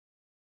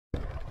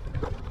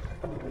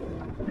Hello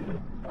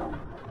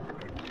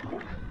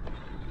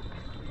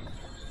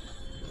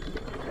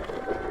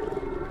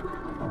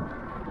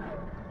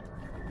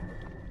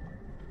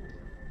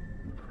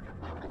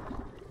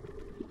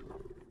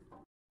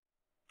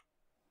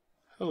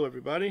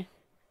everybody,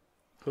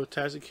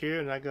 Hotastic here,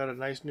 and I got a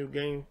nice new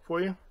game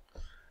for you.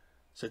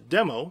 It's a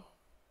demo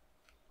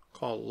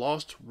called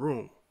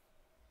Lostroom.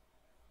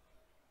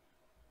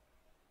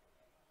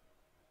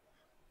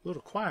 A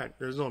little quiet,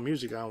 there's no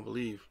music, I don't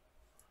believe.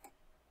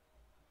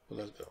 But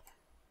let's go.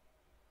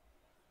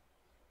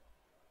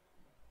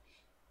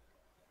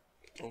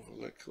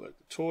 Collect the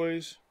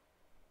toys.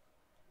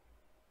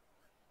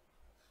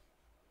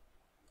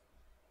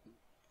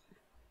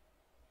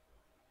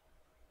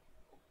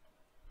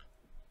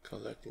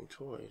 Collecting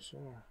toys,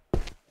 yeah.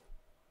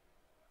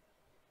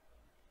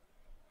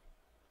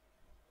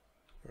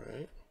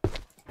 Right.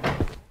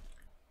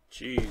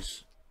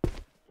 Jeez.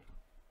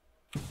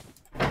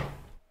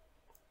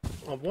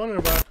 I'm wondering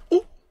about.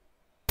 Ooh!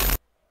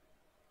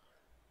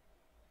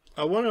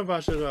 I wonder if I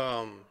should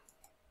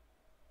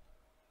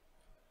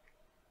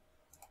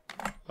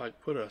like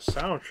put a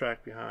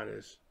soundtrack behind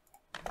this.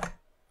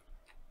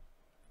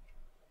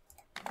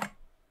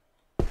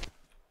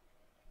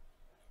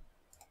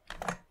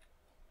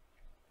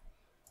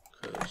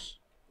 Cause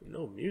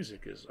no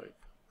music is like,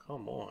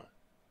 come on.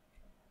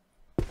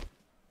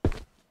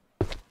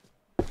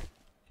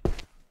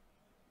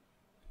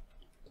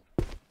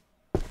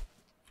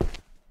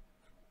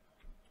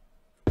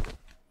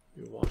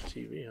 You watch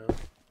TV, huh?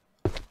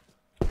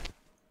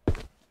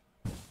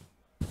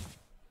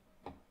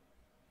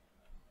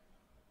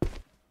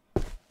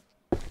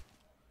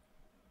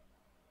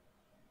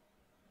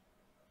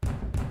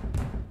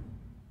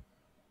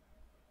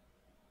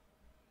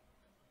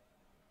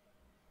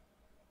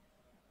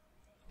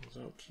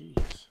 There's no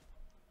keys.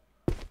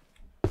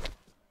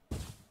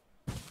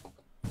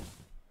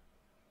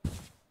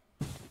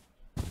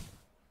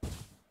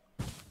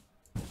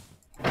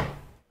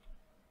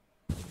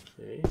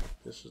 Okay,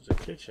 this is the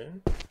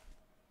kitchen.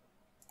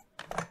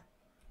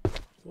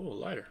 Oh,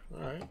 lighter.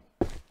 Alright.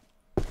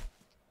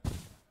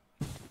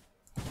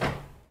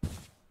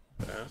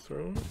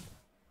 Bathroom.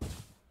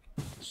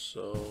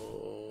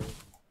 So,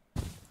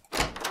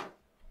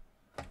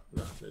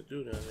 nothing to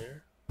do down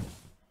there.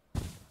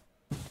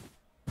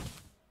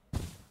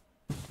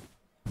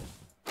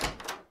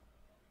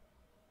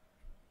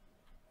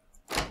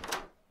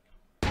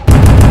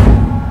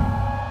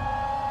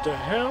 The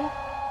hell?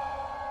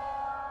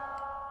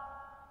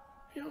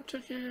 You don't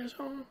take your ass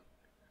home?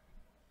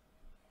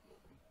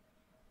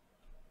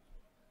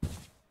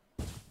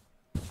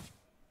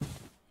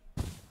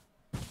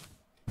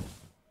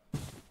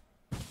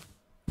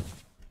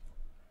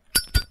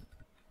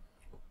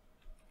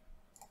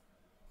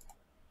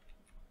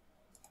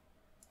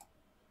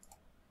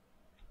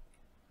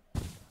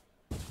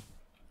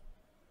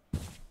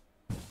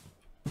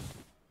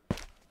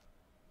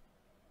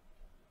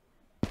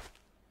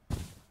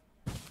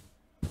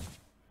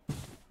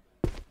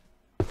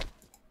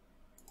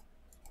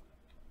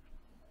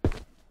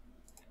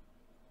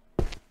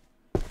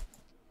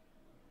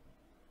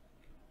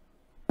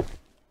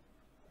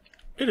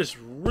 It is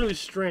really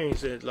strange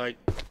that, like,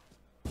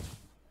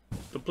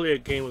 to play a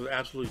game with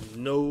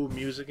absolutely no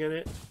music in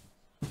it.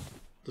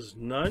 There's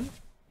none.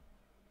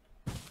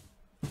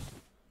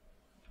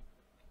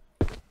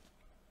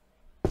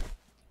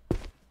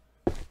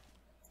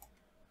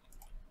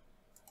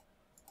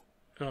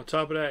 And on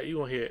top of that,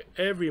 you're gonna hear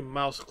every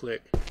mouse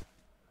click.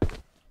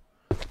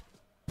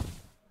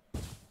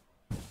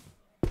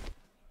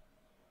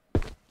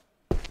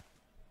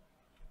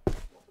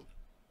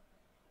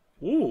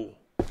 Ooh.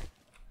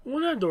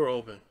 When that door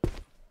open?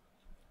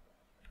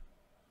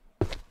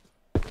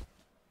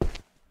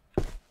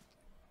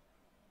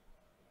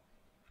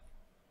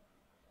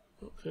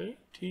 Okay,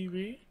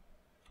 TV.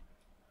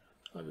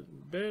 Got the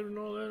bed and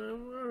all that.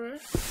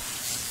 Alright.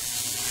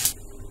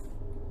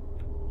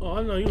 Oh,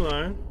 I know you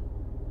lying.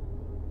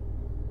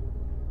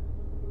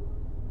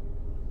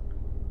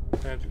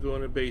 I have to go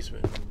in the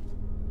basement.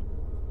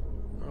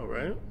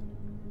 Alright.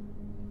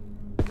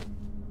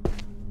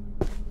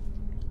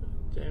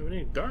 Damn, it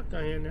ain't dark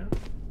down here now.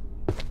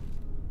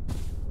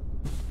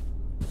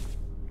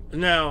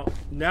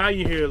 Now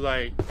you hear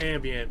like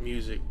ambient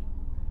music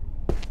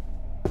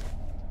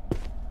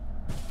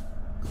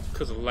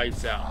because the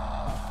lights out.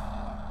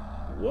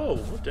 Whoa,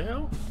 what the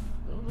hell?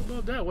 I don't know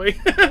about that way.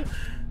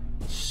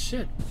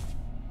 Shit.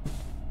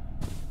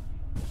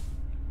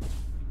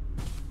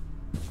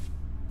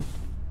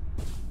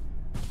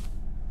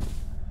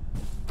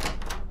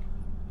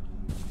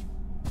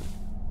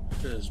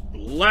 It is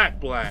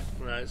black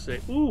when I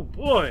say, ooh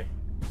boy.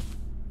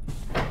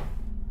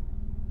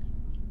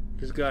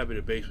 This gotta be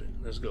the basement.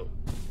 Let's go.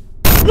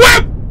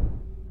 What?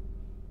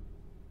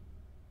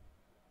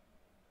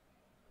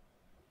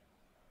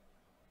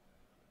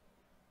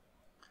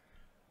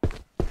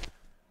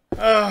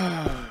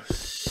 Oh,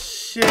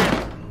 shit.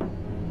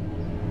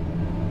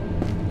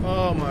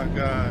 Oh my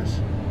gosh.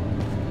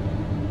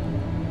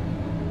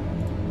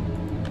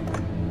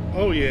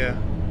 Oh yeah.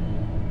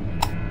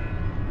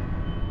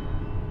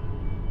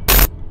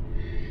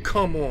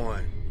 come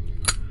on.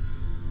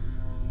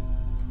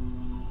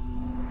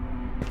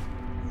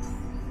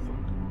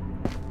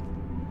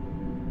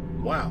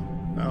 Wow,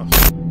 that was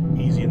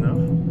easy enough.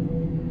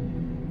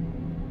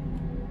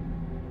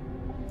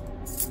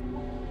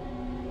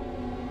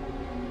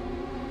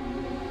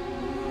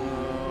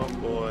 Oh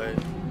boy.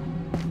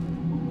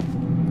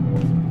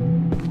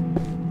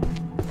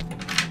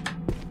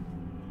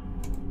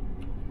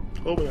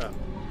 Open up.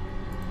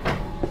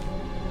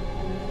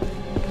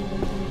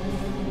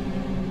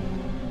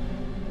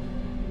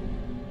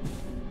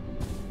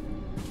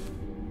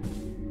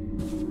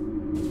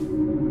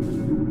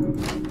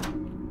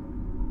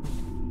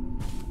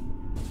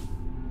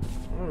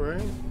 All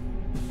right.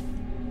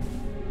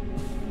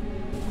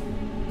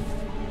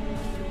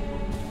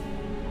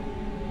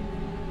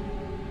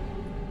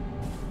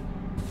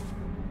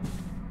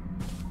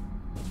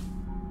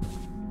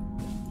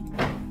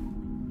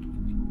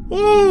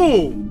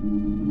 Ooh!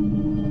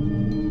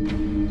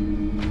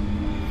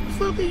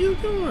 What are you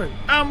doing?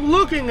 I'm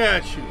looking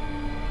at you.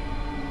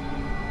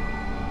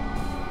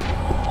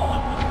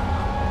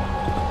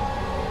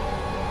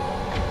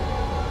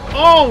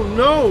 Oh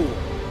no!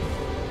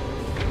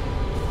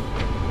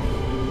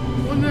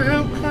 What the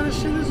hell kind of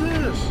shit is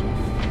this?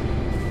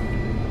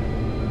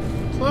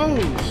 Close.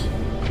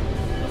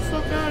 Get the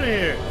fuck out of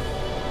here.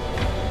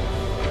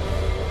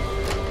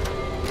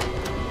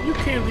 You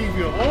can't leave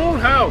your own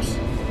house.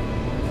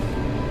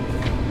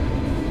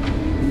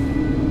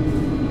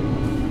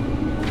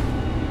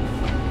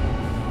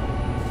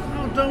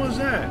 How dumb is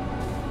that?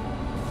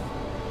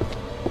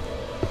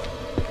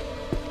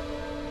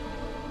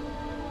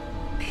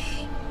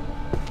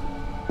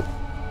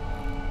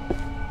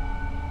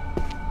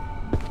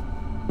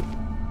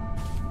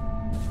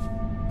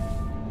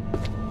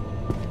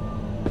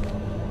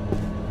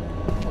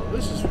 Oh,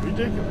 this is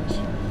ridiculous.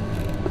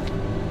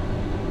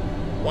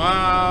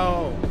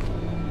 Wow.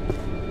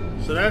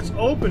 So that's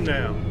open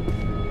now.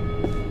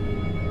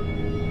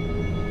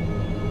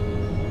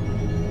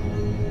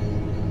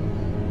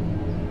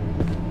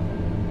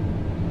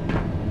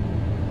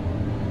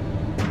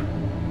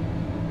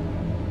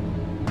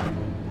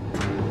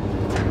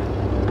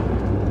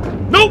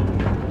 Nope.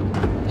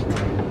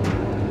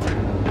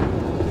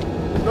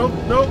 Nope,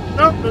 nope,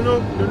 nope, no, no,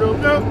 no, no,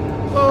 no.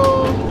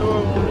 Oh, door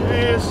on your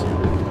ass.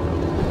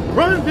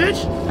 Run,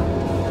 bitch.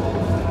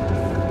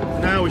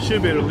 Now we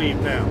should be able to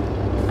leave now.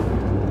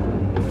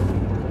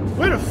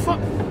 Where the fuck?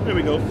 There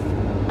we go.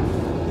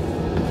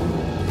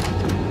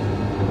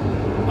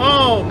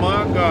 Oh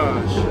my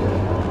gosh.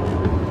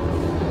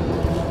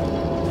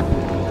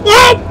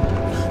 Whoa!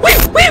 Woo!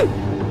 Woo!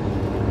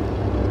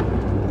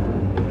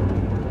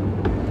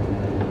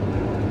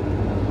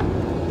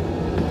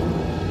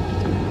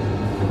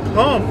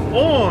 Come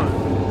on.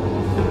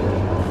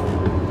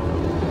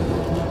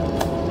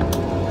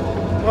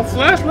 My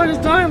flashlight is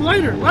dying.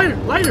 Lighter, lighter,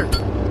 lighter.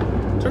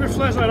 Turn the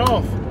flashlight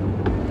off.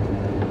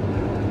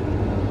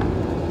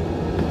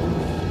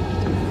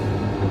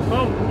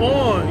 Come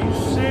on, you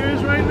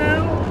serious right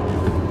now?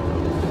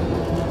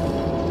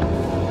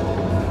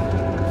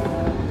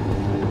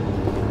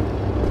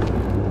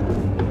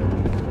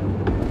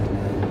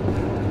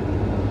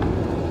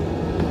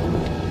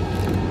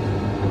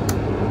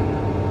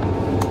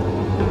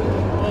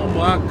 Oh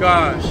my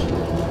gosh.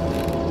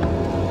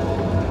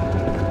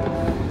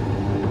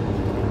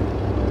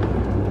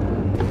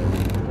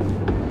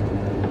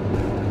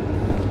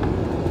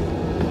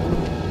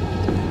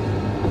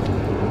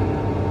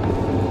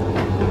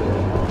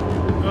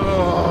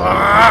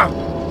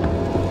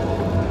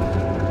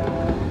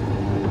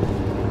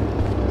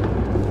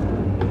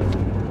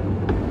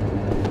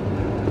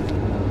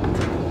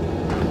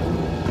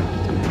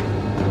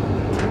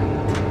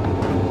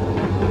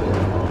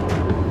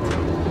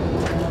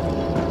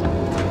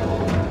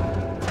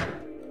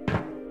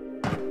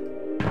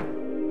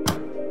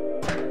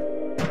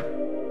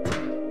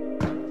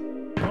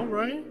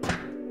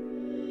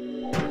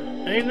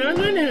 Ain't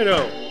nothing in here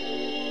though.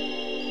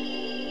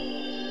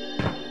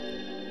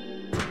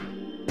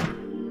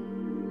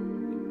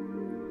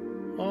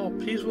 All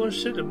peaceful and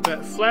shit. The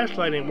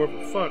flashlight ain't worth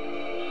a fuck.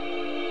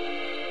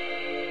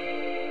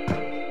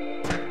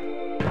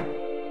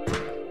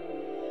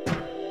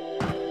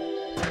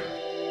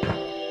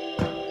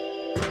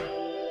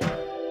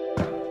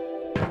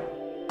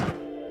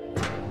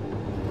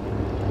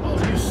 Oh,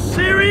 you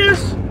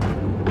serious?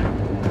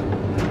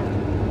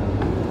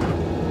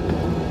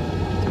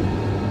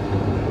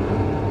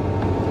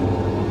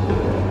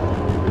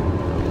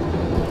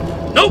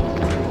 Nope.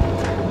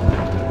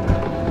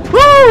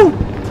 Woo!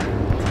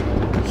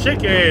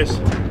 Shake your ass.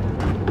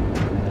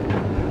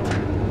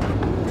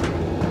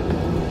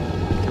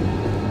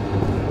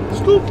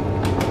 Scoop.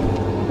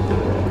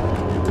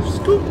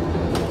 Scoop.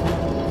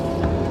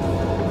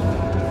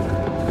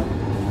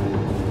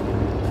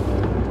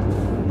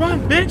 Run,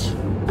 bitch.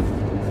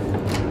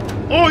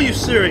 Oh, are you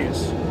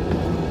serious?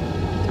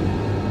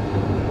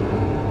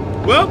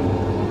 Well,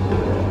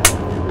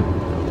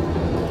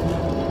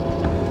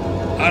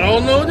 I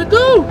don't know what to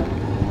do.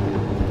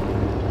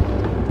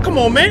 Come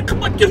on, man.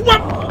 Come on, just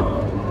what?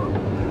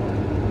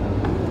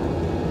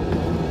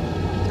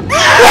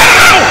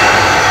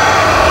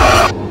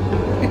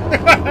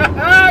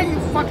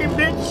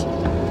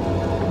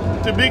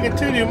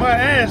 continue, my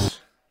ass.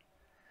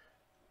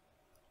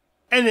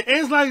 And it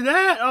ends like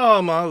that?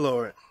 Oh, my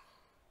Lord.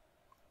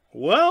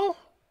 Well,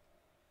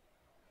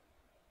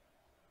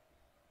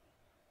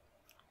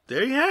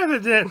 there you have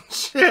it then.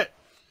 Shit.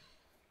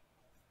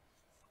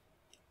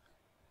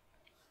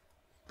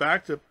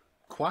 Back to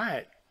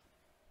quiet.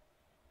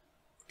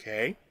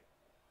 Okay.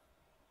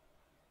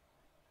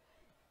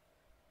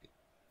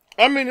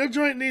 I mean, the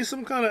joint needs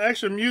some kind of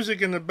extra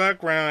music in the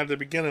background at the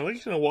beginning. Like,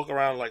 you can walk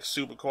around like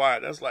super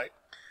quiet. That's like.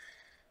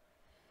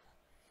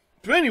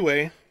 But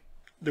anyway,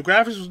 the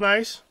graphics was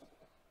nice.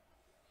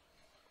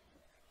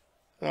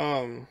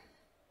 The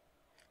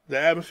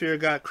atmosphere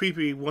got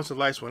creepy once the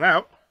lights went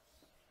out.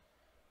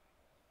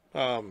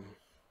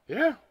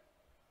 Yeah.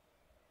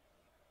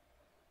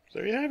 So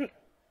there you have it.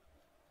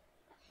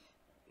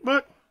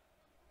 But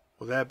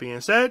with that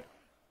being said,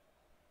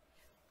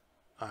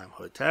 I'm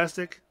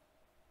Hoodtastic.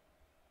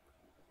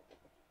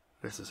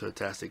 This is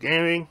Hoodtastic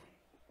Gaming.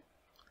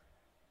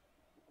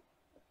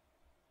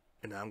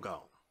 And I'm gone.